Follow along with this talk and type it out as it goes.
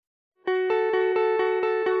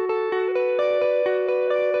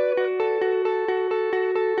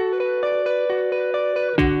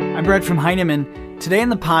I'm Brett from Heinemann. Today on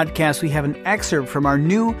the podcast, we have an excerpt from our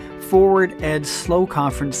new Forward Ed SLO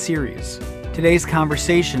Conference series. Today's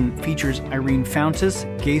conversation features Irene Fountas,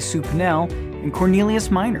 Gay-Sue Pennell, and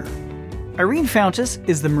Cornelius Minor. Irene Fountas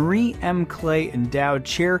is the Marie M. Clay Endowed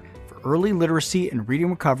Chair for Early Literacy and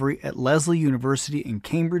Reading Recovery at Lesley University in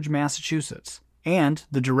Cambridge, Massachusetts, and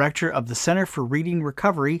the Director of the Center for Reading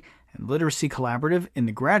Recovery and Literacy Collaborative in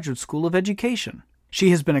the Graduate School of Education.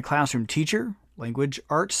 She has been a classroom teacher, language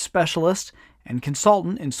arts specialist, and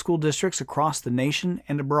consultant in school districts across the nation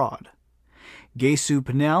and abroad. Gay-Sue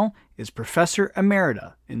Pennell is Professor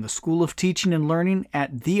Emerita in the School of Teaching and Learning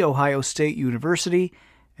at The Ohio State University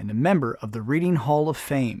and a member of the Reading Hall of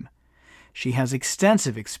Fame. She has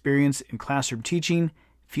extensive experience in classroom teaching,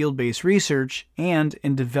 field-based research, and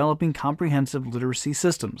in developing comprehensive literacy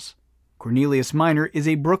systems. Cornelius Minor is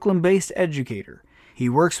a Brooklyn-based educator. He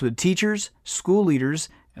works with teachers, school leaders,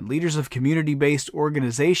 and leaders of community-based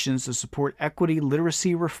organizations to support equity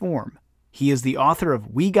literacy reform. He is the author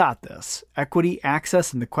of We Got This: Equity,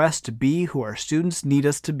 Access, and the Quest to Be Who Our Students Need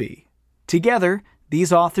Us to Be. Together,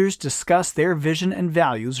 these authors discuss their vision and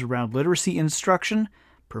values around literacy instruction,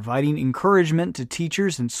 providing encouragement to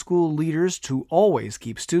teachers and school leaders to always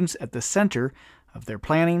keep students at the center of their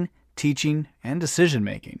planning, teaching, and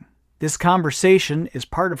decision-making. This conversation is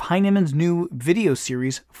part of Heinemann's new video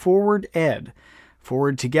series, Forward Ed,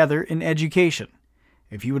 Forward Together in Education.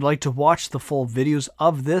 If you would like to watch the full videos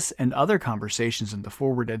of this and other conversations in the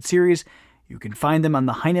Forward Ed series, you can find them on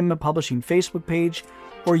the Heinemann Publishing Facebook page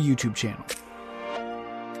or YouTube channel.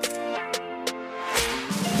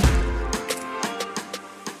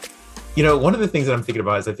 You know, one of the things that I'm thinking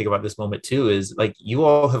about as I think about this moment too is like you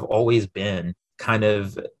all have always been kind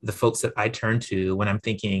of the folks that I turn to when I'm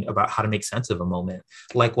thinking about how to make sense of a moment.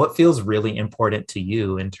 Like what feels really important to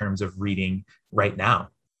you in terms of reading right now?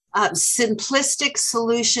 Simplistic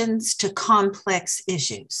solutions to complex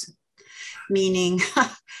issues, meaning,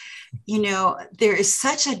 there is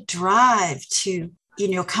such a drive to,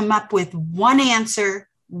 come up with one answer,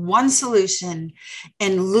 one solution,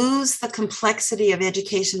 and lose the complexity of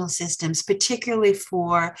educational systems, particularly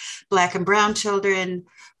for Black and Brown children,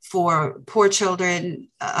 for poor children,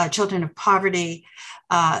 children of poverty,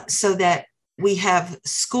 so that we have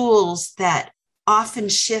schools that often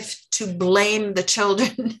shift to blame the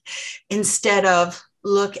children instead of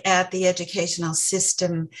look at the educational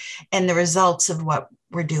system and the results of what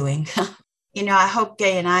we're doing. I hope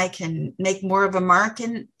Gay and I can make more of a mark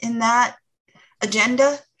in that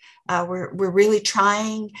agenda. We're really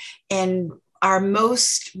trying, and our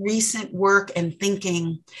most recent work and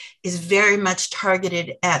thinking is very much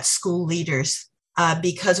targeted at school leaders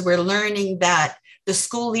because we're learning that the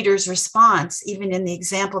school leader's response, even in the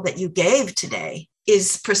example that you gave today,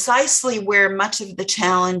 is precisely where much of the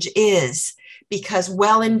challenge is, because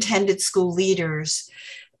well-intended school leaders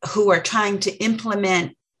who are trying to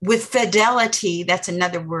implement with fidelity, that's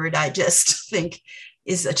another word I just think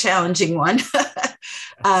is a challenging one,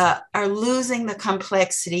 are losing the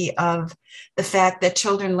complexity of the fact that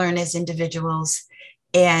children learn as individuals,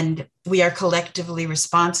 and we are collectively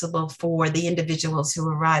responsible for the individuals who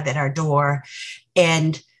arrive at our door.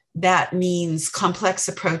 And that means complex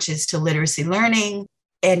approaches to literacy learning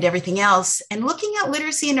and everything else, and looking at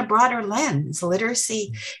literacy in a broader lens,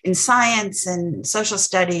 literacy in science and social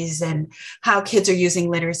studies and how kids are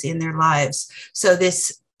using literacy in their lives. So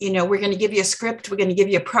this, we're going to give you a script, we're going to give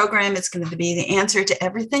you a program, it's going to be the answer to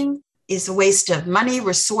everything, is a waste of money,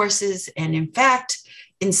 resources, and in fact,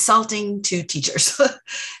 insulting to teachers.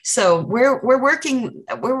 So we're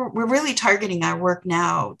really targeting our work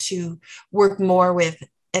now to work more with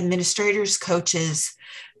administrators, coaches,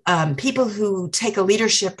 people who take a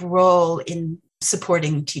leadership role in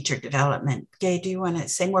supporting teacher development. Gay, do you want to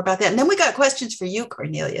say more about that? And then we got questions for you,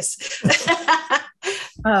 Cornelius.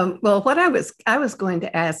 Well, what I was going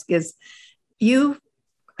to ask is, you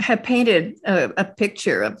have painted a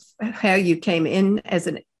picture of how you came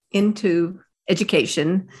into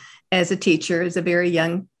education as a teacher, as a very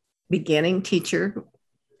young beginning teacher.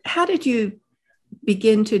 How did you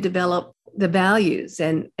begin to develop the values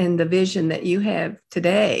and the vision that you have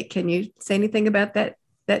today? Can you say anything about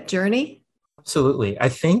that journey? Absolutely. I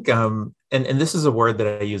think, and this is a word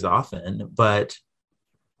that I use often, but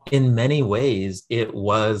in many ways, it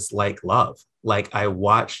was like love. Like I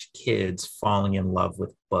watched kids falling in love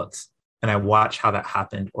with books, and I watched how that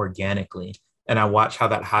happened organically. And I watched how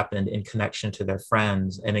that happened in connection to their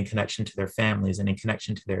friends and in connection to their families and in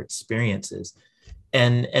connection to their experiences.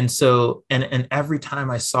 And so every time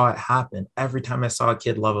I saw it happen, every time I saw a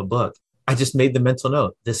kid love a book, I just made the mental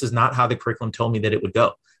note. This is not how the curriculum told me that it would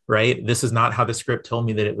go, right? This is not how the script told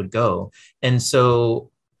me that it would go. And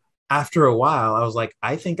so after a while, I was like,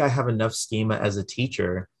 I think I have enough schema as a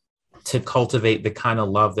teacher to cultivate the kind of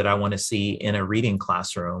love that I want to see in a reading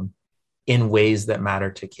classroom in ways that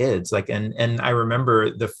matter to kids. Like, and I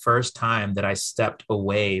remember the first time that I stepped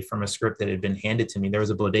away from a script that had been handed to me. There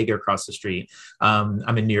was a bodega across the street.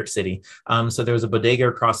 I'm in New York City. So there was a bodega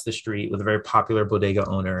across the street with a very popular bodega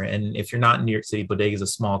owner. And if you're not in New York City, bodega is a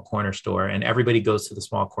small corner store, and everybody goes to the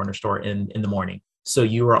small corner store in the morning. So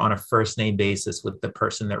you are on a first name basis with the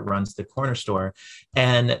person that runs the corner store.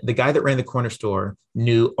 And the guy that ran the corner store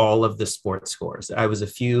knew all of the sports scores. I was a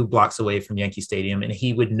few blocks away from Yankee Stadium, and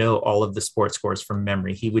he would know all of the sports scores from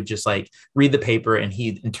memory. He would just like read the paper and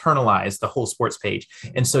he'd internalize the whole sports page.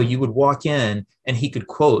 And so you would walk in and he could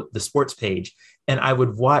quote the sports page. And I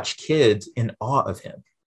would watch kids in awe of him.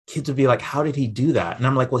 Kids would be like, how did he do that? And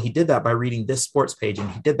I'm like, well, he did that by reading this sports page, and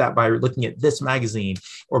he did that by looking at this magazine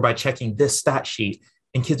or by checking this stat sheet.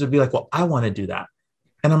 And kids would be like, well, I want to do that.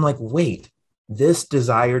 And I'm like, wait, this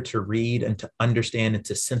desire to read and to understand and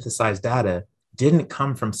to synthesize data didn't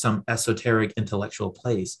come from some esoteric intellectual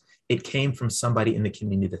place. It came from somebody in the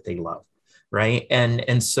community that they love, right?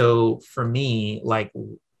 And so for me, like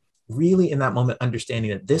really in that moment,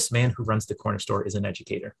 understanding that this man who runs the corner store is an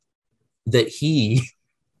educator, that he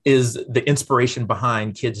is the inspiration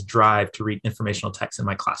behind kids' drive to read informational text in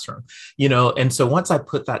my classroom, you know? And so once I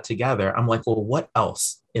put that together, I'm like, well, what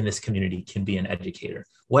else in this community can be an educator?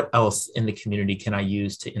 What else in the community can I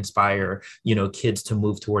use to inspire, you know, kids to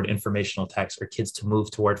move toward informational text or kids to move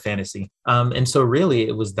toward fantasy? And so really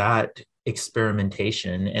it was that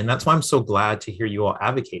experimentation. And that's why I'm so glad to hear you all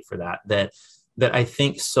advocate for that I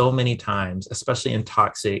think so many times, especially in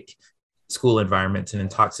toxic school environments and in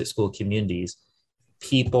toxic school communities,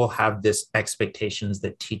 people have this expectations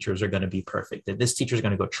that teachers are going to be perfect, that this teacher is going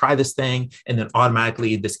to go try this thing, and then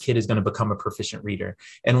automatically this kid is going to become a proficient reader.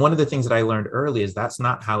 And one of the things that I learned early is that's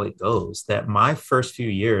not how it goes, that my first few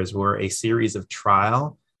years were a series of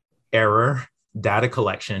trial, error, data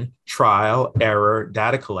collection, trial, error,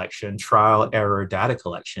 data collection, trial, error, data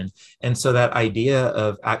collection. And so that idea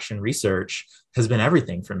of action research has been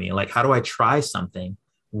everything for me. Like, how do I try something?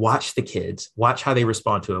 Watch the kids, watch how they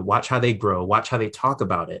respond to it, watch how they grow, watch how they talk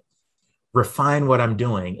about it, refine what I'm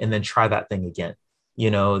doing, and then try that thing again.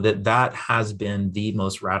 You know, that has been the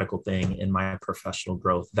most radical thing in my professional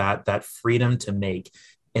growth, that freedom to make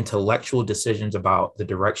intellectual decisions about the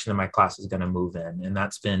direction that my class is going to move in. And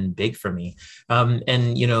that's been big for me.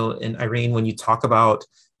 And, you know, and Irene, when you talk about,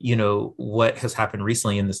 you know, what has happened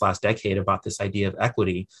recently in this last decade about this idea of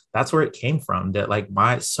equity, that's where it came from, that like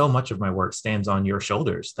so much of my work stands on your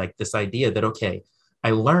shoulders, like this idea that, okay,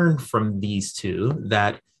 I learned from these two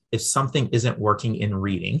that if something isn't working in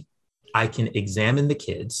reading, I can examine the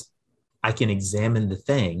kids, I can examine the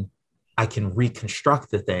thing, I can reconstruct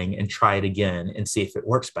the thing and try it again and see if it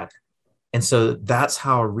works better. And so that's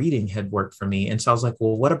how reading had worked for me. And so I was like,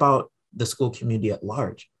 well, what about the school community at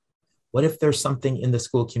large? What if there's something in the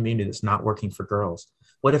school community that's not working for girls?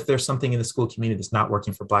 What if there's something in the school community that's not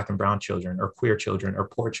working for Black and brown children or queer children or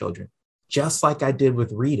poor children? Just like I did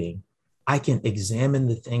with reading, I can examine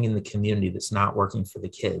the thing in the community that's not working for the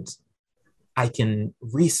kids. I can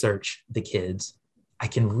research the kids. I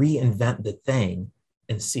can reinvent the thing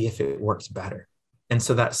and see if it works better. And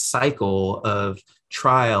so that cycle of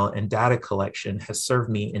trial and data collection has served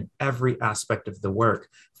me in every aspect of the work,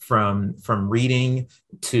 from reading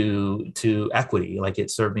to equity. Like,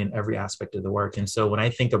 it served me in every aspect of the work. And so when I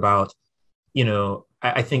think about, you know,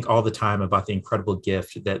 I think all the time about the incredible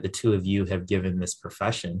gift that the two of you have given this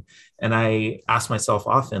profession. And I ask myself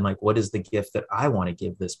often, like, what is the gift that I want to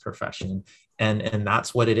give this profession? And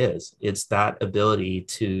that's what it is. It's that ability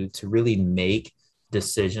to really make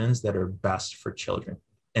decisions that are best for children,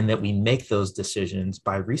 and that we make those decisions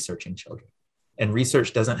by researching children. And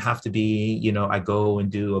research doesn't have to be, you know, I go and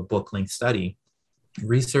do a book length study.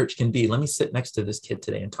 Research can be, let me sit next to this kid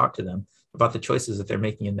today and talk to them about the choices that they're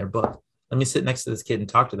making in their book. Let me sit next to this kid and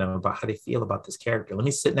talk to them about how they feel about this character. Let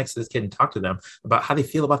me sit next to this kid and talk to them about how they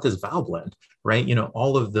feel about this vowel blend, right? You know,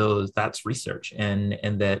 all of those, that's research. And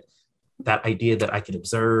that idea that I can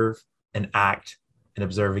observe and act and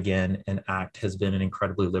observe again and act has been an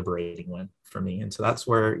incredibly liberating one for me. And so that's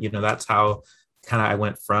where, you know, that's how kind of I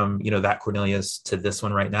went from, you know, that Cornelius to this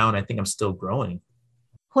one right now. And I think I'm still growing.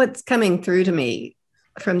 What's coming through to me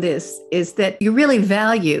from this is that you really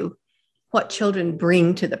value what children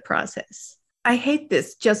bring to the process. I hate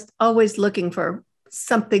this, just always looking for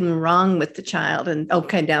something wrong with the child. And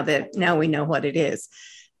okay, now we know what it is.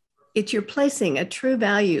 You're placing a true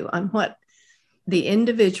value on what the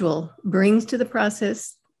individual brings to the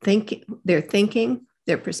process, their thinking,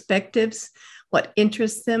 their perspectives, what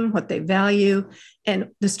interests them, what they value, and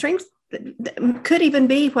the strengths could even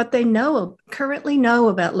be what they currently know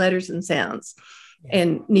about letters and sounds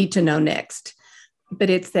and need to know next. But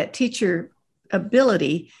it's that teacher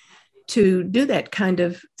ability to do that kind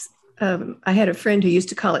of, I had a friend who used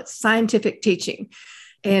to call it scientific teaching.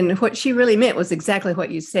 And what she really meant was exactly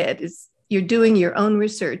what you said, is you're doing your own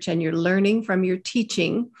research and you're learning from your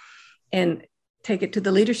teaching. And take it to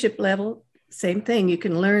the leadership level, same thing. You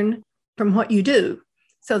can learn from what you do,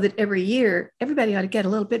 so that every year, everybody ought to get a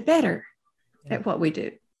little bit better at what we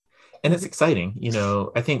do. And it's exciting.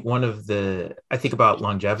 I think I think about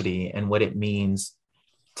longevity and what it means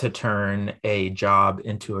to turn a job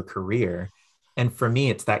into a career. And for me,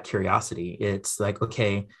 it's that curiosity. It's like,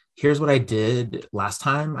 okay, here's what I did last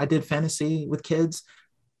time I did fantasy with kids.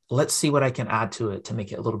 Let's see what I can add to it to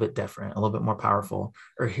make it a little bit different, a little bit more powerful.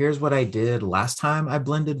 Or here's what I did last time I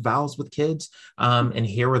blended vowels with kids. And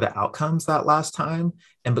here were the outcomes that last time.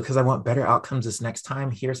 And because I want better outcomes this next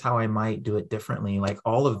time, here's how I might do it differently. Like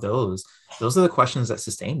all of those are the questions that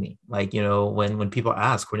sustain me. Like, when people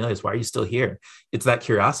ask, Cornelius, why are you still here? It's that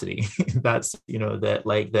curiosity. That's,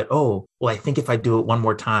 oh, well, I think if I do it one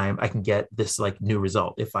more time, I can get this like new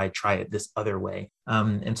result if I try it this other way.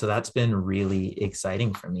 And so that's been really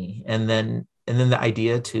exciting for me. And then the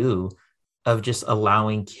idea too, of just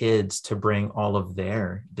allowing kids to bring all of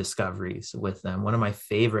their discoveries with them. One of my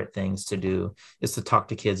favorite things to do is to talk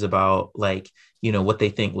to kids about what they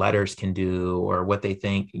think letters can do, or what they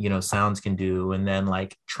think, sounds can do. And then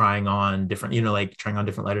trying on different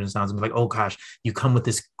letters and sounds, and be like, oh gosh, you come with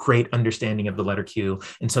this great understanding of the letter Q.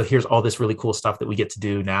 And so here's all this really cool stuff that we get to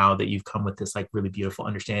do now that you've come with this really beautiful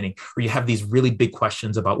understanding. Or you have these really big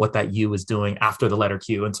questions about what that U is doing after the letter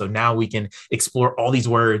Q. And so now we can explore all these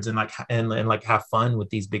words and have fun with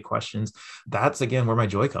these big questions. That's again where my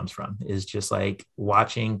joy comes from, is just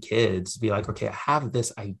watching kids be like, okay, I have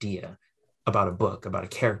this idea about a book, about a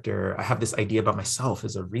character. I have this idea about myself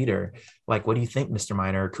as a reader. What do you think, Mr.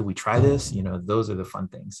 Miner? Could we try this? Those are the fun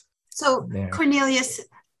things. So Cornelius,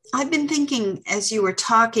 I've been thinking as you were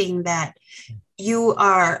talking that you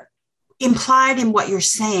are implied in what you're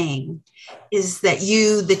saying is that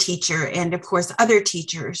you, the teacher, and of course other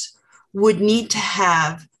teachers would need to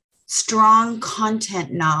have strong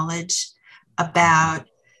content knowledge about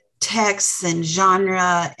texts and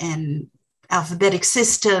genre and alphabetic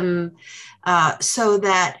system, so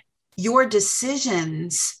that your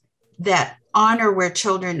decisions that honor where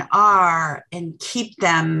children are and keep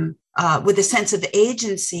them with a sense of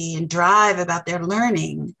agency and drive about their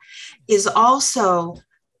learning is also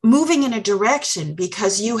moving in a direction,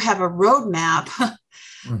 because you have a roadmap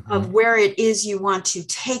of where it is you want to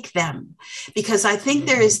take them. Because I think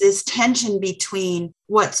there is this tension between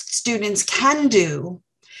what students can do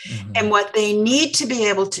and what they need to be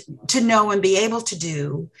able to know and be able to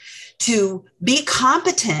do to be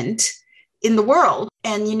competent in the world.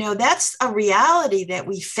 And, that's a reality that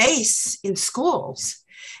we face in schools.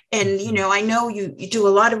 And, I know you do a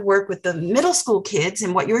lot of work with the middle school kids,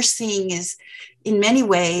 and what you're seeing is in many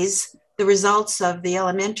ways the results of the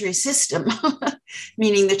elementary system,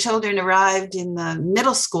 meaning the children arrived in the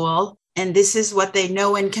middle school and this is what they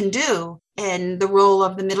know and can do. And the role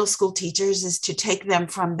of the middle school teachers is to take them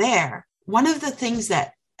from there. One of the things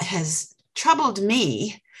that has troubled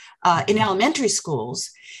me in elementary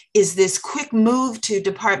schools is this quick move to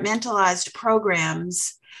departmentalized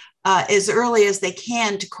programs as early as they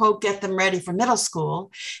can to, quote, get them ready for middle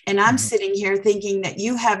school. And I'm sitting here thinking that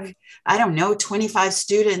you have, 25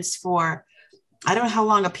 students for, I don't know how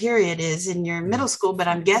long a period is in your middle school, but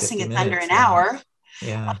I'm guessing it's minutes, under an hour.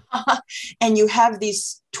 Yeah. And you have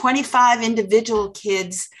these 25 individual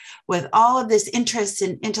kids with all of this interest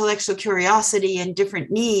and intellectual curiosity and different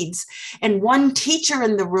needs, and one teacher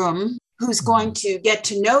in the room who's going to get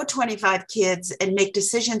to know 25 kids and make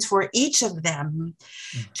decisions for each of them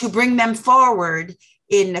to bring them forward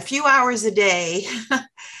in a few hours a day,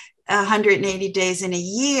 180 days in a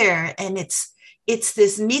year. And it's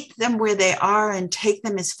this meet them where they are and take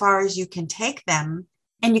them as far as you can take them.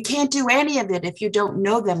 And you can't do any of it if you don't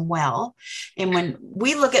know them well. And when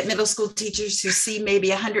we look at middle school teachers who see maybe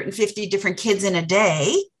 150 different kids in a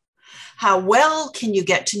day, how well can you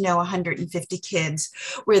get to know 150 kids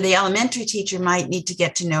where the elementary teacher might need to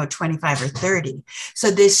get to know 25 or 30?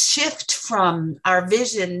 So this shift from our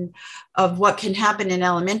vision of what can happen in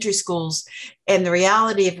elementary schools and the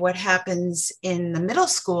reality of what happens in the middle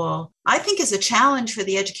school, I think is a challenge for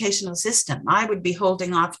the educational system. I would be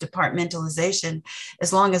holding off departmentalization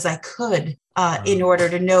as long as I could in order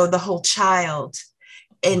to know the whole child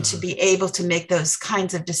and to be able to make those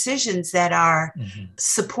kinds of decisions that are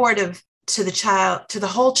supportive to the child, to the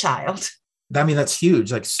whole child. I mean, that's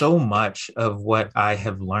huge. Like so much of what I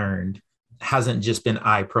have learned hasn't just been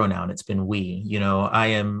I pronoun, it's been we.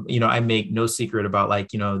 I make no secret about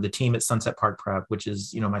the team at Sunset Park Prep, which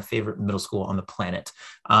is, my favorite middle school on the planet.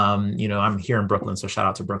 I'm here in Brooklyn, so shout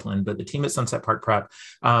out to Brooklyn, but the team at Sunset Park Prep,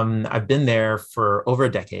 I've been there for over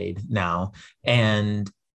a decade now. And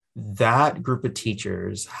that group of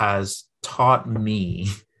teachers has taught me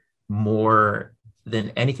more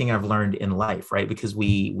than anything I've learned in life, right? Because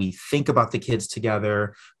we think about the kids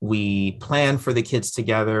together, we plan for the kids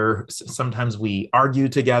together. Sometimes we argue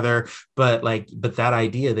together, but that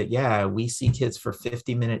idea that, yeah, we see kids for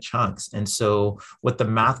 50-minute chunks. And so what the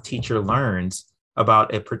math teacher learns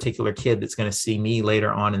about a particular kid that's going to see me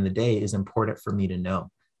later on in the day is important for me to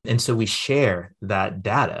know. And so we share that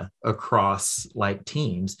data across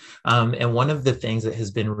teams. And one of the things that has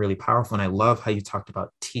been really powerful, and I love how you talked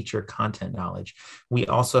about teacher content knowledge, we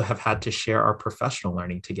also have had to share our professional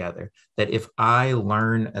learning together. That if I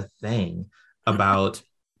learn a thing about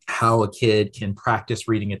how a kid can practice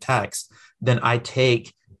reading a text, then I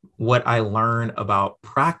take what I learn about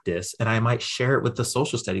practice and I might share it with the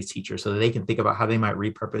social studies teacher so that they can think about how they might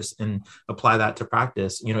repurpose and apply that to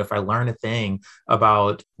practice. If I learn a thing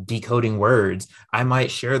about decoding words, I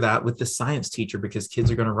might share that with the science teacher because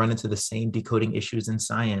kids are going to run into the same decoding issues in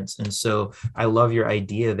science. And so I love your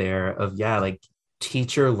idea there of,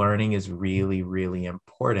 teacher learning is really, really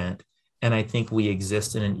important. And I think we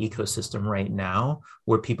exist in an ecosystem right now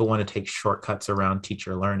where people want to take shortcuts around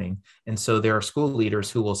teacher learning. And so there are school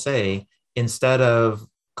leaders who will say, instead of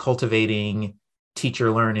cultivating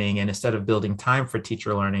teacher learning and instead of building time for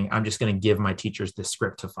teacher learning, I'm just going to give my teachers the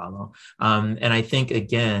script to follow. And I think,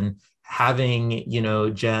 again, having,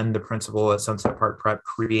 Jen, the principal at Sunset Park Prep,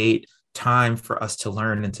 create time for us to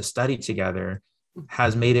learn and to study together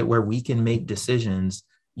has made it where we can make decisions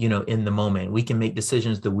in the moment. We can make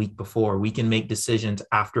decisions the week before. We can make decisions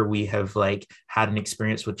after we have had an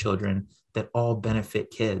experience with children that all benefit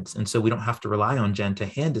kids. And so we don't have to rely on Jen to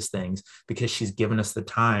hand us things because she's given us the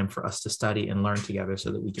time for us to study and learn together so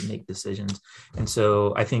that we can make decisions. And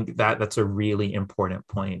so I think that that's a really important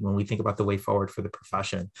point when we think about the way forward for the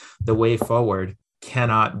profession. The way forward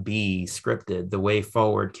cannot be scripted. The way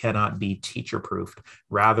forward cannot be teacher proofed.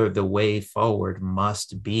 Rather, the way forward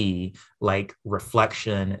must be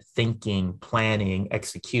reflection, thinking, planning,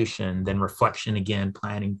 execution, then reflection again,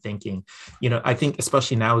 planning, thinking. I think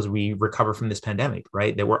especially now as we recover from this pandemic,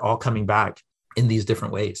 right, that we're all coming back in these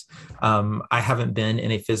different ways. I haven't been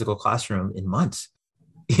in a physical classroom in months.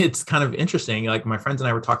 It's kind of interesting. My friends and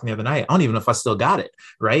I were talking the other night, I don't even know if I still got it,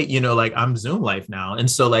 right? I'm Zoom life now. And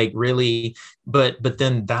so really, but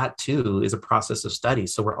then that too is a process of study.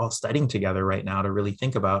 So we're all studying together right now to really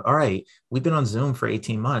think about, all right, we've been on Zoom for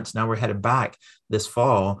 18 months. Now we're headed back this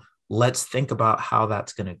fall. Let's think about how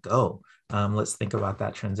that's going to go. Let's think about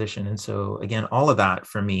that transition. And so again, all of that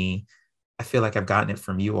for me, I feel like I've gotten it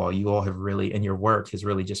from you all. You all have really, and your work has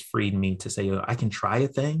really just freed me to say, I can try a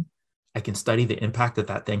thing. I can study the impact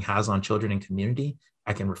that thing has on children and community.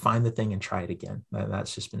 I can refine the thing and try it again.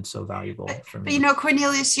 That's just been so valuable for me. But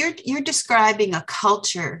Cornelius, you're describing a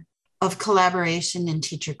culture of collaboration and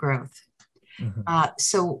teacher growth. Mm-hmm.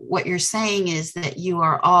 So what you're saying is that you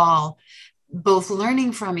are all both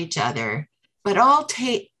learning from each other, but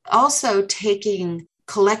also taking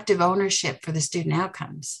collective ownership for the student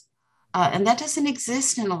outcomes. And that doesn't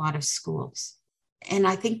exist in a lot of schools. And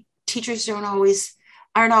I think teachers aren't always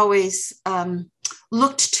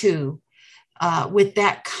looked to with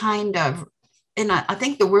that kind of, and I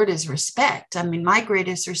think the word is respect. I mean, my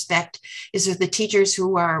greatest respect is for the teachers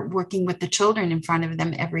who are working with the children in front of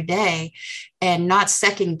them every day and not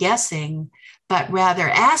second guessing, but rather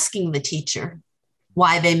asking the teacher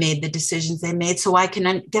why they made the decisions they made so I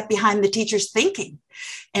can get behind the teacher's thinking.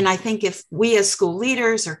 And I think if we as school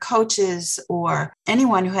leaders or coaches or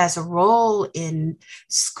anyone who has a role in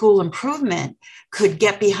school improvement could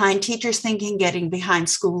get behind teachers' thinking, getting behind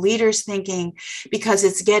school leaders' thinking, because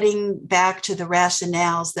it's getting back to the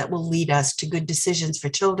rationales that will lead us to good decisions for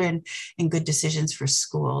children and good decisions for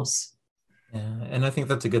schools. Yeah, and I think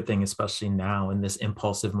that's a good thing, especially now in this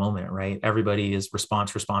impulsive moment, right? Everybody is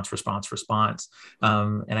response.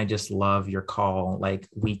 And I just love your call.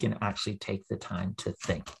 We can actually take the time to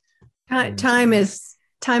think. Time is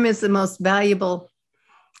the most valuable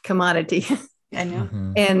commodity. I know.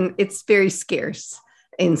 Mm-hmm. And it's very scarce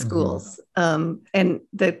in schools. Mm-hmm. And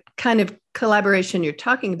the kind of collaboration you're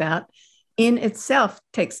talking about in itself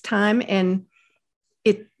takes time, and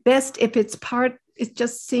it best if it's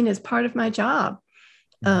just seen as part of my job.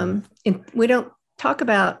 And we don't talk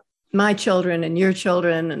about my children and your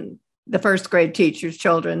children and the first grade teacher's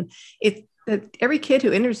children. Every kid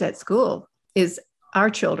who enters that school is our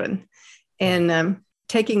children, and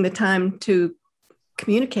taking the time to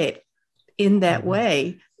communicate in that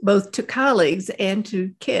way, both to colleagues and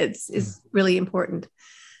to kids, is really important.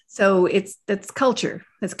 So that's culture,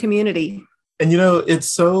 that's community. And,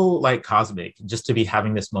 it's so like cosmic just to be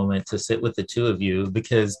having this moment to sit with the two of you,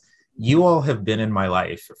 because you all have been in my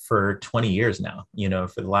life for 20 years now,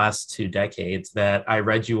 for the last 2 decades that I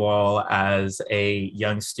read you all as a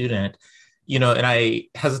young student, and I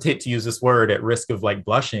hesitate to use this word at risk of like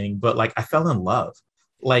blushing, but like I fell in love.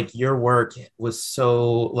 Like your work was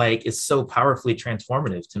so like, it's so powerfully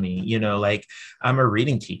transformative to me, like I'm a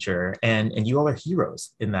reading teacher and you all are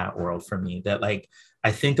heroes in that world for me, that like,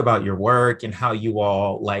 I think about your work and how you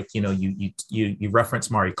all like, you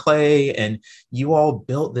reference Marie Clay, and you all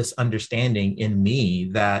built this understanding in me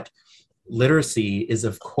that literacy is,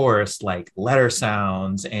 of course, like letter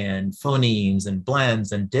sounds and phonemes and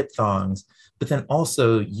blends and diphthongs. But then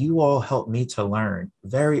also you all helped me to learn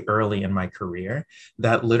very early in my career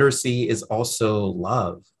that literacy is also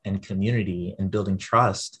love and community and building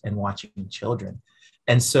trust and watching children.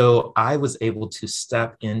 And so I was able to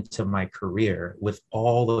step into my career with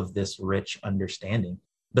all of this rich understanding.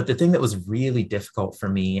 But the thing that was really difficult for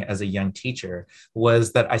me as a young teacher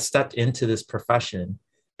was that I stepped into this profession,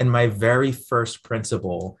 and my very first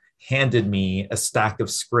principal handed me a stack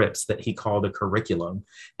of scripts that he called a curriculum.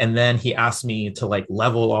 And then he asked me to like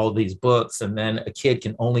level all these books. And then a kid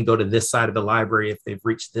can only go to this side of the library if they've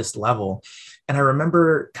reached this level. And I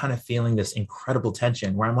remember kind of feeling this incredible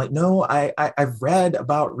tension where I'm like, no, I've read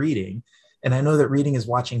about reading. And I know that reading is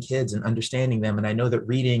watching kids and understanding them. And I know that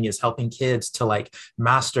reading is helping kids to like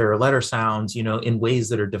master letter sounds, in ways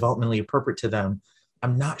that are developmentally appropriate to them.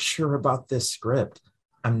 I'm not sure about this script.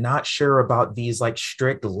 I'm not sure about these like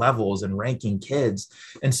strict levels and ranking kids.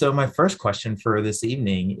 And so my first question for this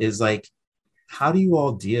evening is like, how do you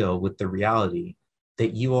all deal with the reality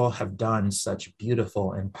that you all have done such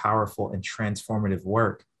beautiful and powerful and transformative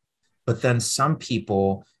work, but then some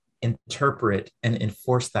people interpret and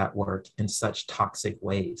enforce that work in such toxic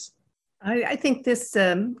ways? I think this,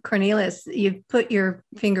 Cornelius, you've put your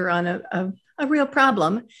finger on a real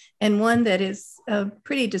problem, and one that is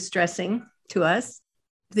pretty distressing to us.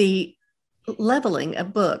 The leveling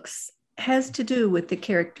of books has to do with the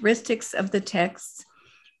characteristics of the texts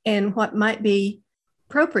and what might be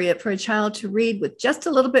appropriate for a child to read with just a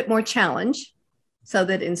little bit more challenge so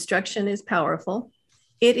that instruction is powerful.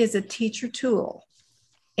 It is a teacher tool.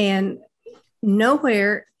 And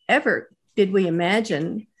nowhere ever did we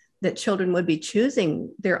imagine that children would be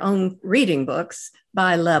choosing their own reading books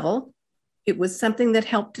by level. It was something that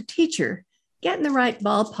helped a teacher get in the right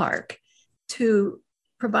ballpark to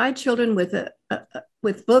provide children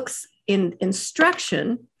with books in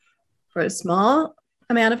instruction for a small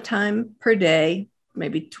amount of time per day,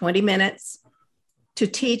 maybe 20 minutes, to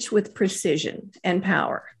teach with precision and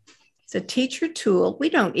power. It's a teacher tool. We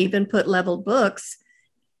don't even put leveled books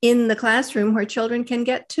in the classroom where children can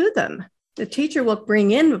get to them. The teacher will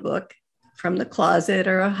bring in a book from the closet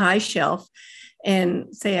or a high shelf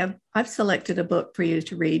and say, I've selected a book for you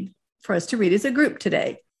to read, for us to read as a group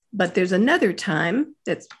today. But there's another time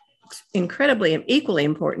that's incredibly and equally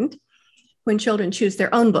important when children choose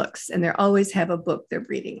their own books, and they always have a book they're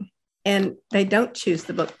reading. And they don't choose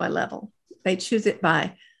the book by level. They choose it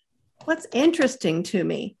by what's interesting to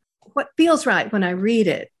me, what feels right when I read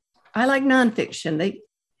it. I like nonfiction.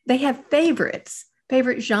 They have favorites,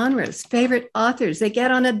 favorite genres, favorite authors. They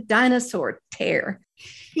get on a dinosaur tear.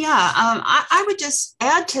 Yeah, I would just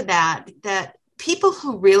add to that people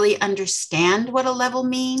who really understand what a level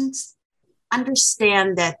means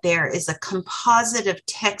understand that there is a composite of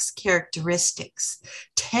text characteristics,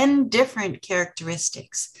 10 different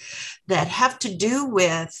characteristics that have to do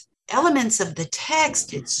with elements of the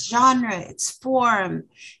text, its genre, its form,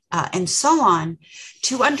 and so on,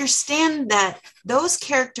 to understand that those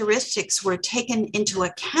characteristics were taken into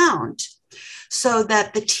account so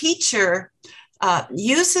that the teacher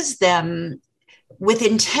uses them with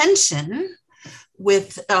intention,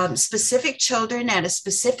 with specific children at a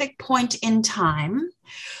specific point in time,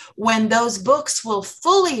 when those books will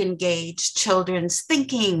fully engage children's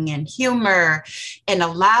thinking and humor and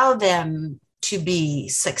allow them to be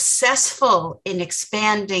successful in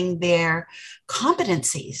expanding their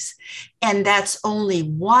competencies. And that's only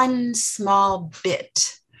one small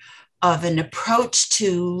bit of an approach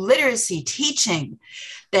to literacy teaching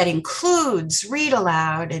that includes read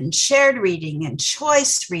aloud and shared reading and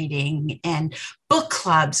choice reading and book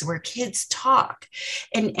clubs where kids talk.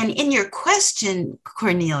 And in your question,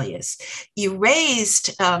 Cornelius, you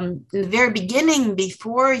raised in the very beginning,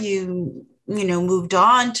 before you moved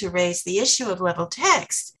on to raise the issue of level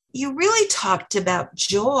text, you really talked about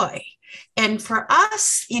joy. And for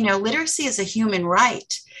us, literacy is a human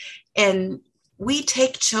right. And we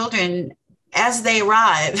take children as they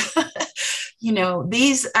arrive.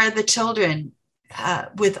 These are the children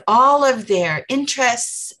with all of their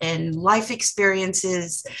interests and life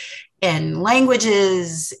experiences and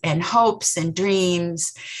languages and hopes and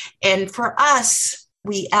dreams. And for us,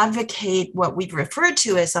 we advocate what we've referred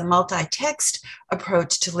to as a multi-text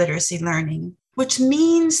approach to literacy learning, which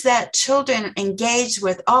means that children engage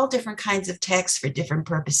with all different kinds of texts for different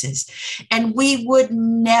purposes. And we would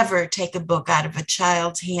never take a book out of a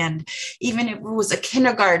child's hand, even if it was a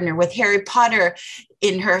kindergartner with Harry Potter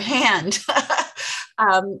in her hand.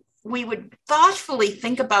 We would thoughtfully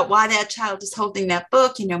think about why that child is holding that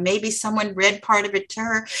book. Maybe someone read part of it to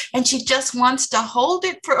her and she just wants to hold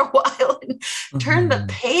it for a while and turn the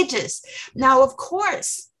pages. Now, of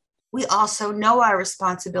course, we also know our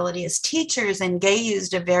responsibility as teachers, and Gay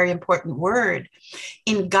used a very important word,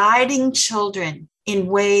 in guiding children in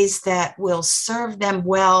ways that will serve them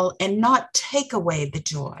well and not take away the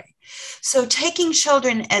joy. So taking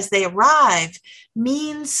children as they arrive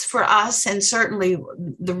means for us, and certainly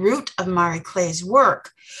the root of Marie Clay's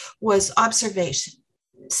work, was observation,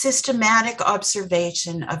 systematic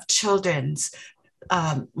observation of children's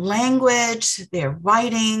language, their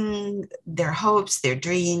writing, their hopes, their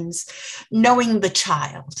dreams, knowing the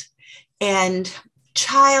child. And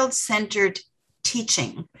child-centered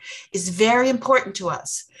teaching is very important to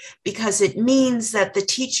us because it means that the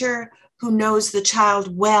teacher who knows the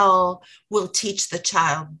child well will teach the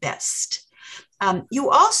child best. You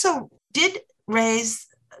also did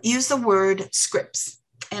use the word scripts.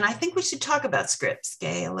 And I think we should talk about scripts,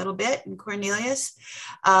 Gay, a little bit, and Cornelius,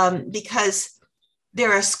 because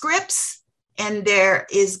there are scripts and there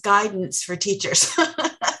is guidance for teachers.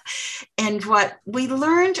 And what we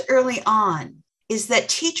learned early on is that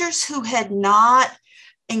teachers who had not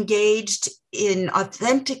engaged in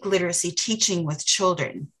authentic literacy teaching with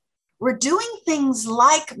children were doing things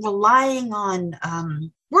like relying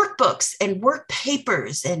on workbooks and work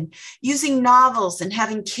papers and using novels and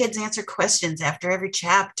having kids answer questions after every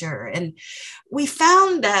chapter. And we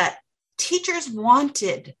found that teachers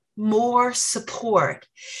wanted more support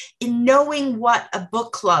in knowing what a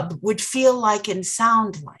book club would feel like and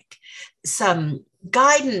sound like, some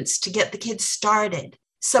guidance to get the kids started,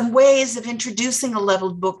 some ways of introducing a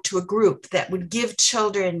leveled book to a group that would give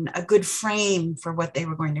children a good frame for what they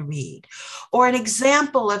were going to read, or an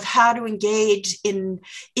example of how to engage in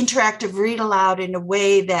interactive read aloud in a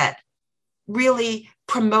way that really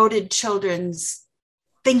promoted children's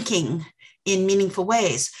thinking in meaningful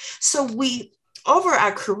ways. So over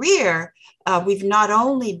our career, we've not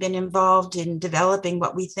only been involved in developing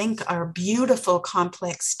what we think are beautiful,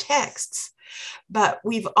 complex texts, but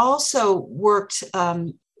we've also worked,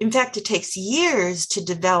 in fact, it takes years to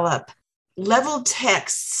develop leveled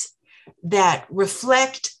texts that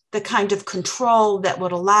reflect the kind of control that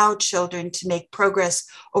would allow children to make progress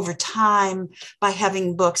over time by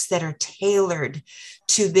having books that are tailored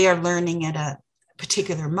to their learning at a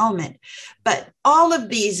particular moment. But all of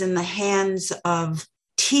these in the hands of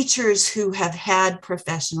teachers who have had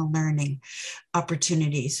professional learning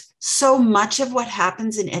opportunities. So much of what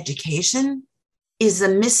happens in education is a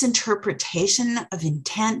misinterpretation of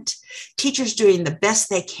intent, teachers doing the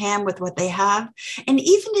best they can with what they have, and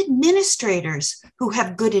even administrators who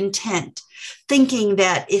have good intent, thinking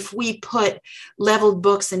that if we put leveled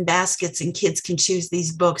books in baskets and kids can choose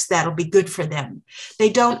these books, that'll be good for them.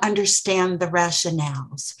 They don't understand the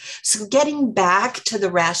rationales. So getting back to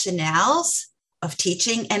the rationales of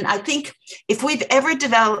teaching. And I think if we've ever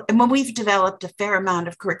developed, and when we've developed a fair amount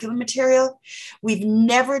of curriculum material, we've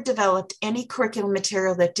never developed any curriculum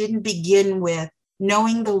material that didn't begin with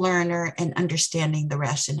knowing the learner and understanding the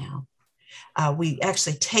rationale. We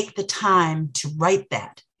actually take the time to write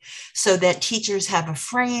that so that teachers have a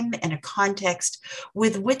frame and a context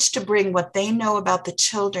with which to bring what they know about the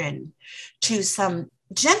children to some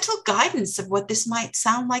gentle guidance of what this might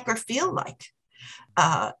sound like or feel like.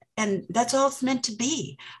 And that's all it's meant to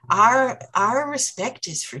be. Our respect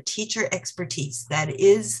is for teacher expertise. That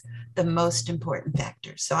is the most important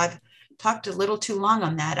factor. So I've talked a little too long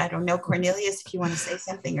on that. I don't know, Cornelius, if you want to say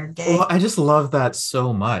something, or Gay. Well, I just love that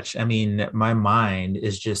so much. I mean, my mind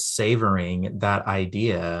is just savoring that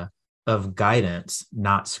idea of guidance,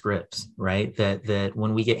 not scripts, right? That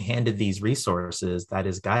when we get handed these resources, that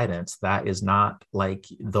is guidance. That is not like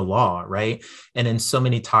the law, right? And in so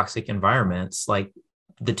many toxic environments, like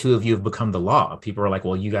the two of you have become the law. People are like,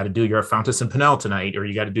 well, you got to do your Fountas and Pinnell tonight, or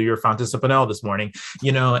you got to do your Fountas and Pinnell this morning,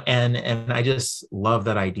 and I just love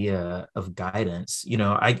that idea of guidance.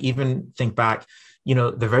 I even think back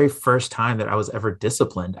the very first time that I was ever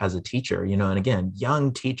disciplined as a teacher, and again,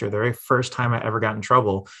 young teacher, the very first time I ever got in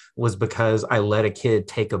trouble was because I let a kid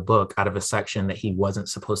take a book out of a section that he wasn't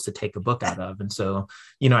supposed to take a book out of. And so,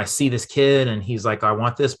 I see this kid and he's like, I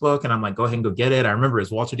want this book. And I'm like, go ahead and go get it. I remember it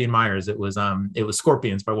was Walter Dean Myers. It was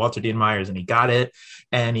Scorpions by Walter Dean Myers. And he got it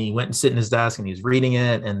and he went and sit in his desk and he's reading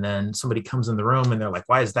it. And then somebody comes in the room and they're like,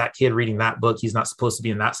 why is that kid reading that book? He's not supposed to be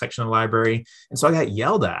in that section of the library. And so I got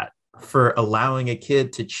yelled at for allowing a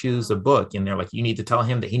kid to choose a book. And they're like, you need to tell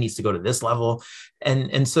him that he needs to go to this level.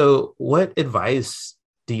 And so what advice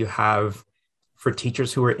do you have for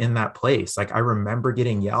teachers who are in that place? Like, I remember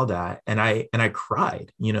getting yelled at and I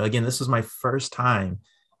cried. Again, this was my first time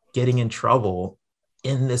getting in trouble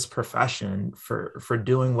in this profession for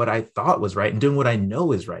doing what I thought was right and doing what I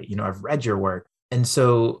know is right. I've read your work. And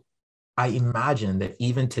so I imagine that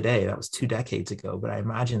even today, that was 2 decades ago, but I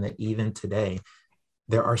imagine that even today,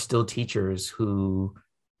 there are still teachers who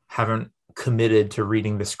haven't committed to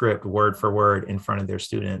reading the script word for word in front of their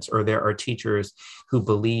students, or there are teachers who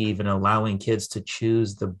believe in allowing kids to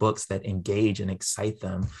choose the books that engage and excite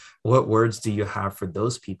them. What words do you have for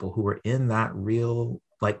those people who are in that real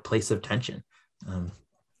place of tension?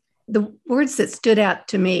 The words that stood out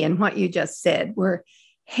to me and what you just said were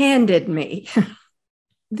handed me.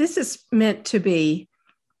 This is meant to be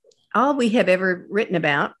all we have ever written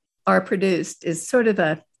about or produced is sort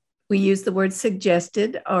of we use the word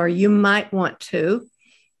suggested, or you might want to,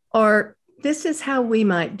 or this is how we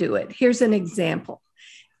might do it. Here's an example.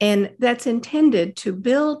 And that's intended to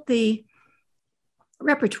build the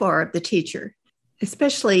repertoire of the teacher,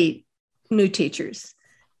 especially new teachers.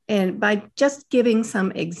 And by just giving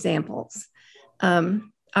some examples,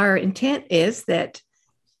 our intent is that,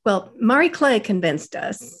 Mari Clay convinced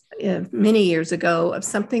us many years ago of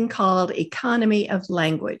something called economy of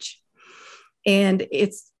language. And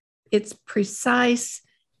it's precise,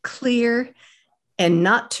 clear, and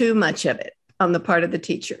not too much of it on the part of the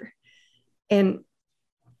teacher. And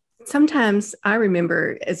sometimes I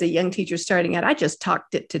remember as a young teacher starting out, I just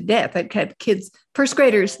talked it to death. I'd have kids, first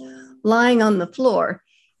graders, lying on the floor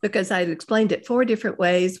because I'd explained it 4 different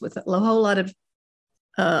ways with a whole lot of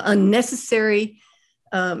unnecessary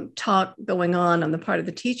talk going on the part of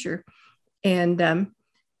the teacher. And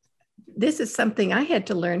this is something I had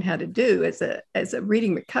to learn how to do as a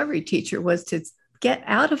reading recovery teacher, was to get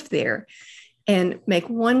out of there and make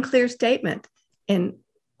one clear statement and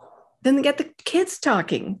then get the kids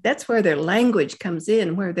talking. That's where their language comes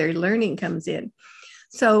in, where their learning comes in.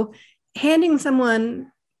 So handing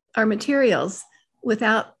someone our materials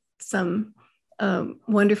without some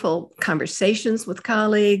wonderful conversations with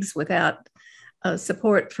colleagues, without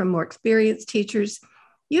support from more experienced teachers,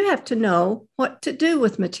 you have to know what to do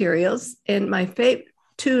with materials. And my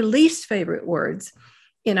 2 least favorite words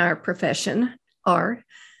in our profession are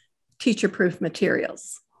teacher-proof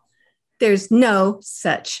materials. There's no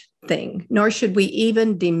such thing, nor should we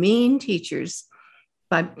even demean teachers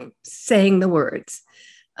by saying the words.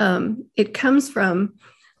 It comes from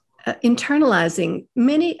internalizing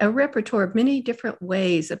a repertoire of many different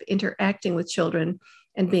ways of interacting with children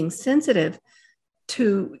and being sensitive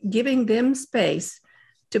to giving them space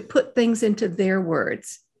to put things into their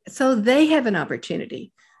words so they have an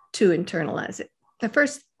opportunity to internalize it. The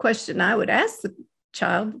first question I would ask the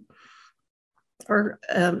child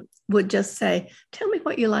would just say, tell me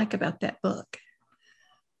what you like about that book.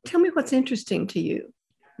 Tell me what's interesting to you.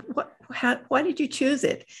 Why did you choose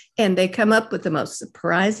it? And they come up with the most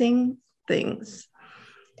surprising things.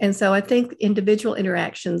 And so I think individual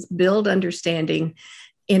interactions build understanding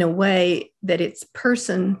in a way that it's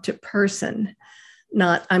person to person.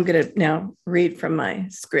 Not, I'm going to now read from my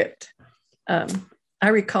script. I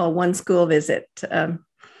recall one school visit.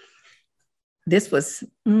 This was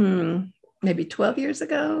maybe 12 years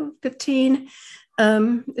ago, 15.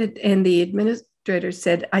 And the administrator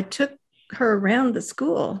said, I took her around the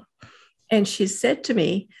school and she said to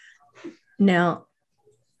me, now,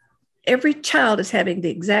 every child is having the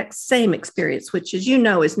exact same experience, which, as you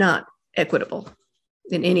know, is not equitable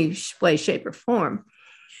in any way, shape, or form.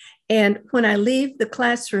 And when I leave the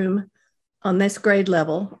classroom on this grade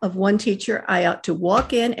level of one teacher, I ought to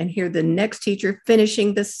walk in and hear the next teacher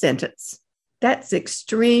finishing the sentence. That's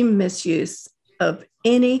extreme misuse of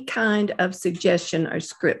any kind of suggestion or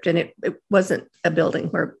script. And it wasn't a building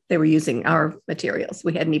where they were using our materials.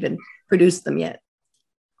 We hadn't even produced them yet.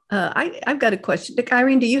 I've got a question.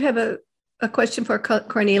 Irene, do you have a question for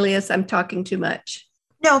Cornelius? I'm talking too much.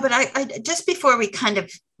 No, but I just before we kind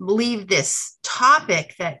of leave this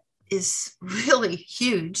topic that is really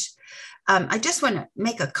huge, I just want to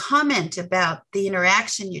make a comment about the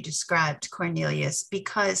interaction you described, Cornelius,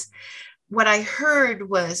 because what I heard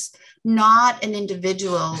was not an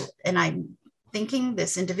individual, and I'm thinking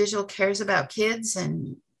this individual cares about kids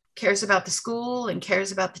and cares about the school and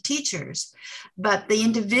cares about the teachers, but the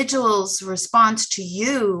individual's response to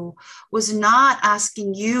you was not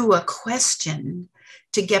asking you a question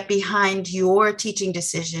to get behind your teaching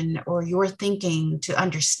decision or your thinking to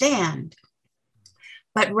understand,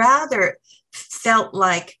 but rather felt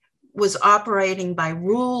like was operating by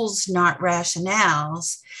rules, not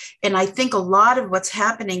rationales. And I think a lot of what's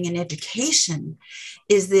happening in education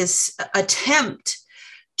is this attempt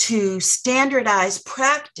to standardize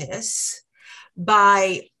practice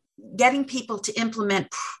by getting people to implement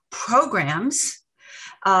programs.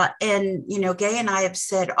 And, Gay and I have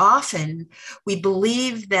said often, we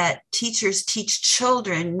believe that teachers teach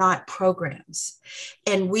children, not programs.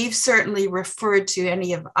 And we've certainly referred to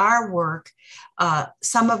any of our work,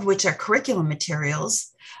 some of which are curriculum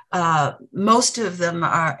materials. Most of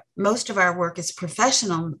our work is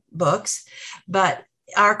professional books, but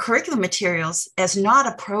our curriculum materials as not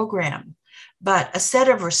a program, but a set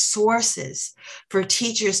of resources for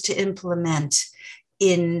teachers to implement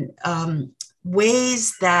in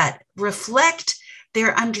ways that reflect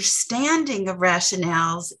their understanding of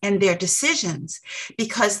rationales and their decisions.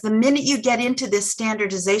 Because the minute you get into this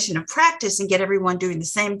standardization of practice and get everyone doing the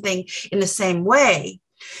same thing in the same way,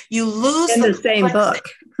 you lose in the same book.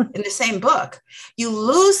 In the same book, you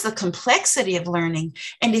lose the complexity of learning.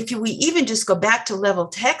 And if we even just go back to level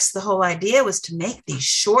text, the whole idea was to make these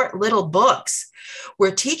short little books where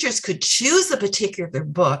teachers could choose a particular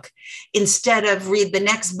book instead of read the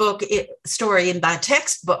next book story in the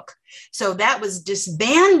textbook. So that was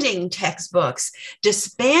disbanding textbooks,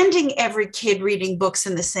 disbanding every kid reading books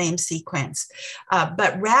in the same sequence,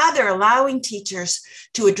 but rather allowing teachers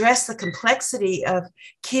to address the complexity of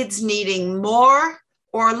kids needing more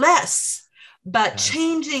or less, but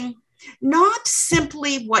changing not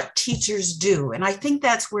simply what teachers do. And I think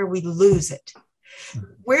that's where we lose it.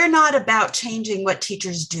 We're not about changing what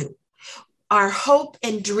teachers do. Our hope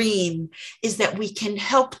and dream is that we can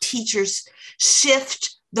help teachers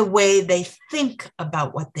shift the way they think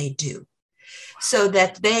about what they do so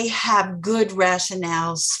that they have good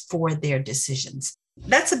rationales for their decisions.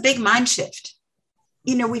 That's a big mind shift.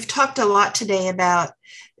 We've talked a lot today about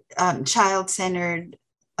child-centered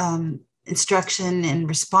instruction and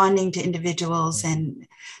responding to individuals and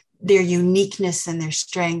their uniqueness and their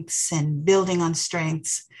strengths and building on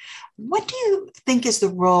strengths. What do you think is the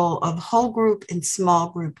role of whole group and small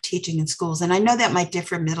group teaching in schools? And I know that might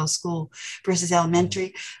differ middle school versus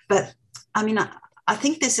elementary, but I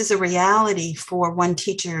think this is a reality for one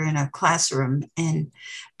teacher in a classroom, and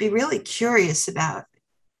be really curious about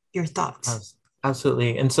your thoughts.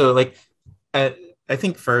 Absolutely. And so I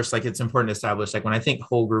think first, it's important to establish, when I think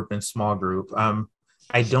whole group and small group,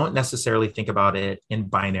 I don't necessarily think about it in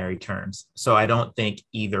binary terms. So I don't think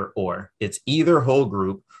either or. It's either whole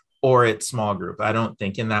group or it's small group. I don't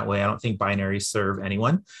think in that way. I don't think binaries serve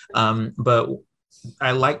anyone. But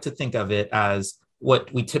I like to think of it as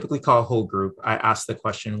what we typically call whole group. I ask the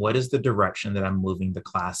question, what is the direction that I'm moving the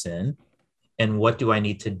class in? And what do I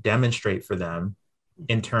need to demonstrate for them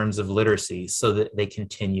in terms of literacy so that they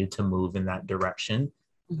continue to move in that direction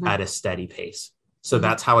at a steady pace? So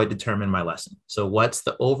that's how I determine my lesson. So what's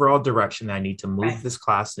the overall direction that I need to move this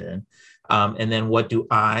class in? And then what do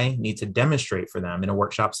I need to demonstrate for them in a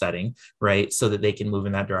workshop setting, right? So that they can move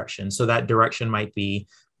in that direction. So that direction might be,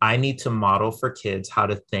 I need to model for kids how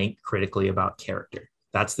to think critically about character.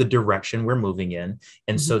 That's the direction we're moving in.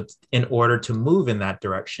 And so in order to move in that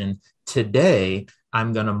direction today,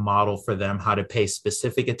 I'm going to model for them how to pay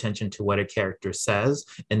specific attention to what a character says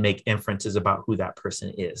and make inferences about who that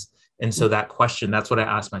person is. And so that question, that's what I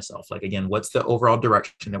ask myself. Again, what's the overall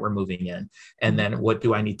direction that we're moving in? And then what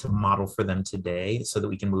do I need to model for them today so that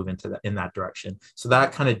we can move in that direction? So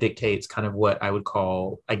that kind of dictates kind of what I would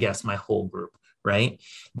call, I guess, my whole group, right?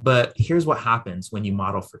 But here's what happens when you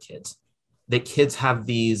model for kids. That kids have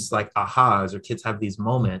these ahas, or kids have these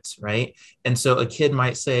moments, right? And so a kid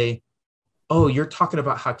might say, oh, you're talking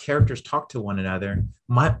about how characters talk to one another.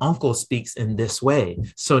 My uncle speaks in this way.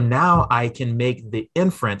 So now I can make the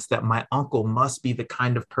inference that my uncle must be the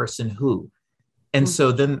kind of person who. And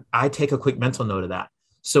so then I take a quick mental note of that.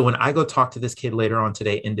 So when I go talk to this kid later on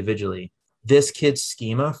today individually, this kid's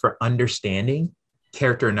schema for understanding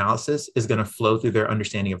character analysis is going to flow through their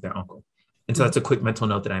understanding of their uncle. And so that's a quick mental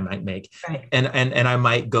note that I might make. Right. And I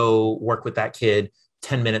might go work with that kid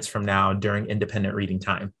 10 minutes from now during independent reading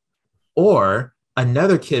time. Or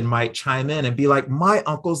another kid might chime in and be like, my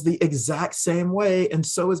uncle's the exact same way, and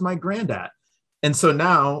so is my granddad. And so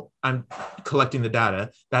now I'm collecting the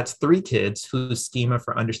data. That's 3 kids whose schema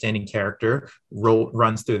for understanding character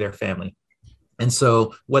runs through their family. And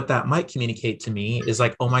so what that might communicate to me is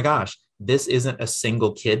like, oh my gosh, this isn't a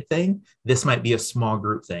single kid thing. This might be a small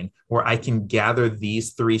group thing where I can gather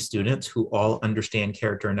these 3 students who all understand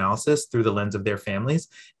character analysis through the lens of their families,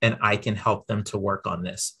 and I can help them to work on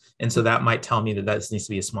this. And so that might tell me that this needs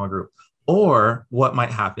to be a small group. Or what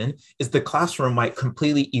might happen is the classroom might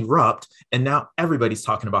completely erupt, and now everybody's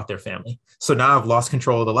talking about their family. So now I've lost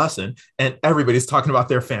control of the lesson and everybody's talking about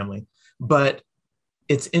their family. But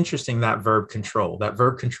it's interesting, that verb control. That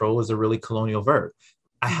verb control is a really colonial verb.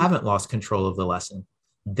 I haven't lost control of the lesson.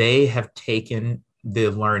 They have taken the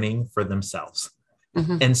learning for themselves.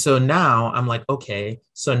 Mm-hmm. And so now I'm like, okay,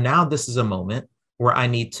 so now this is a moment where I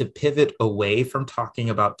need to pivot away from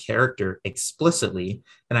talking about character explicitly,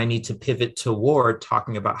 and I need to pivot toward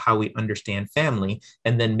talking about how we understand family,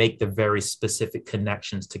 and then make the very specific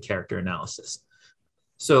connections to character analysis.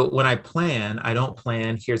 So when I plan, I don't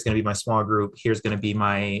plan, here's going to be my small group, here's going to be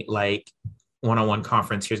my like one-on-one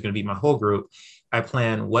conference, here's going to be my whole group. I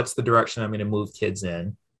plan, what's the direction I'm going to move kids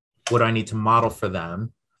in? What do I need to model for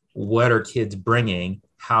them? What are kids bringing?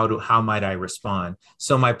 How might I respond?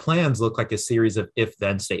 So my plans look like a series of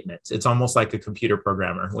if-then statements. It's almost like a computer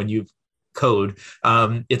programmer. When you code,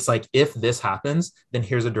 it's like, if this happens, then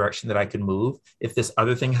here's a direction that I could move. If this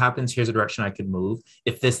other thing happens, here's a direction I could move.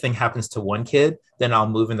 If this thing happens to 1 kid, then I'll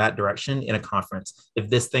move in that direction in a conference. If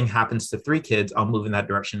this thing happens to 3 kids, I'll move in that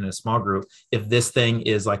direction in a small group. If this thing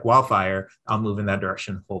is like wildfire, I'll move in that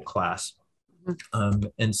direction whole class.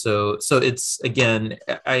 And so it's, again,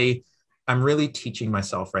 I'm really teaching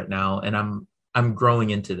myself right now, and I'm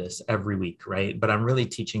growing into this every week, right? But I'm really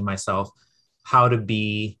teaching myself how to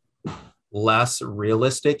be less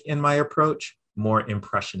realistic in my approach, more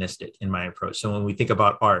impressionistic in my approach. So when we think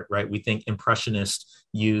about art, right, we think impressionists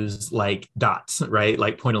use like dots, right?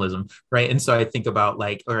 Like pointillism, right? And so I think about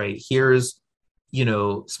like, all right, here's,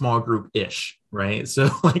 small group-ish, right? So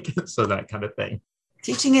that kind of thing.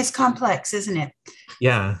 Teaching is complex, isn't it?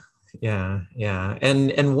 Yeah.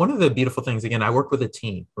 And one of the beautiful things, again, I work with a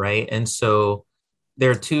team, right? And so there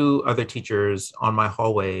are 2 other teachers on my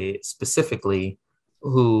hallway specifically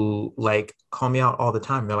who like call me out all the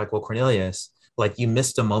time. They're like, well, Cornelius, like you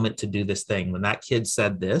missed a moment to do this thing. When that kid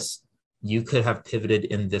said this, you could have pivoted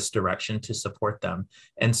in this direction to support them.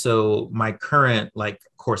 And so my current like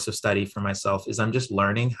course of study for myself is I'm just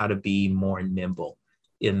learning how to be more nimble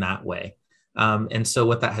in that way. And so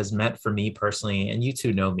what that has meant for me personally, and you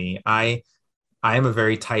 2 know me, I am a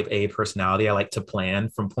very type A personality. I like to plan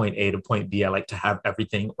from point A to point B. I like to have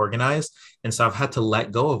everything organized. And so I've had to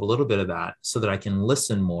let go of a little bit of that so that I can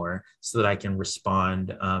listen more, so that I can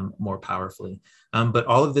respond more powerfully. But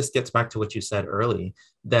all of this gets back to what you said early,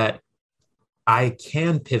 that I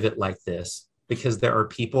can pivot like this because there are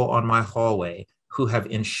people on my hallway who have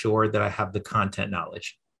ensured that I have the content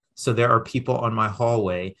knowledge. So there are people on my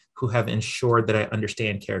hallway who have ensured that I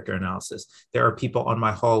understand character analysis. There are people on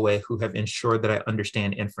my hallway who have ensured that I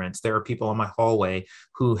understand inference. There are people on my hallway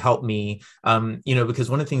who help me,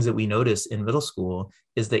 because one of the things that we notice in middle school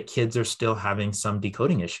is that kids are still having some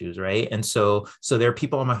decoding issues, right? And so there are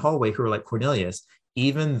people on my hallway who are like, Cornelius,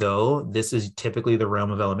 even though this is typically the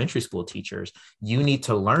realm of elementary school teachers, you need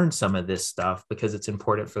to learn some of this stuff because it's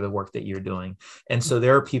important for the work that you're doing. And so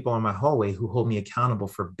there are people in my hallway who hold me accountable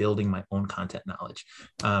for building my own content knowledge.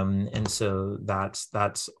 And so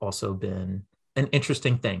that's also been an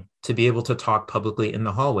interesting thing, to be able to talk publicly in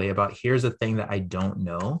the hallway about, here's a thing that I don't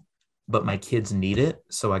know, but my kids need it,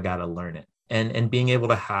 so I got to learn it. And being able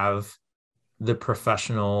to have the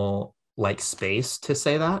professional like space to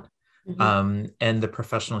say that. Mm-hmm. And the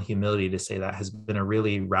professional humility to say that has been a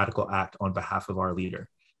really radical act on behalf of our leader,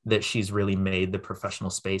 that she's really made the professional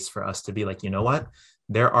space for us to be like, you know what,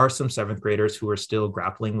 there are some 7th graders who are still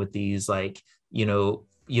grappling with these like,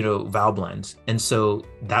 vowel blends. And so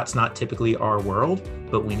that's not typically our world,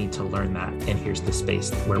 but we need to learn that. And here's the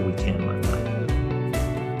space where we can learn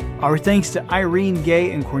that. Our thanks to Irene,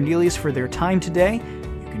 Gay, and Cornelius for their time today.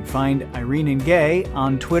 You can find Irene and Gay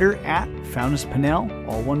on Twitter at FountainPennell,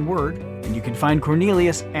 all one word, and you can find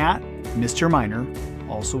Cornelius at Mr. Minor,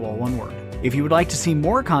 also all one word. If you would like to see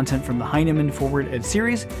more content from the Heinemann Forward Ed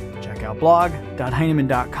series, check out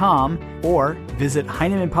blog.heinemann.com or visit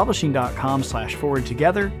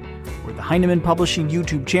heinemannpublishing.com/forwardtogether, or the Heinemann Publishing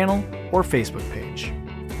YouTube channel or Facebook page.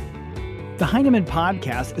 The Heinemann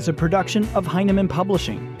Podcast is a production of Heinemann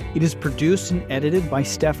Publishing. It is produced and edited by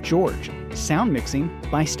Steph George. Sound mixing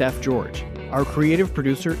by Steph George. Our creative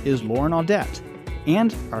producer is Lauren Audette.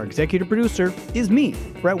 And our executive producer is me,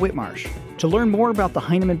 Brett Whitmarsh. To learn more about the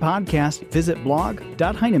Heinemann Podcast, visit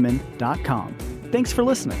blog.heinemann.com. Thanks for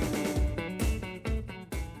listening.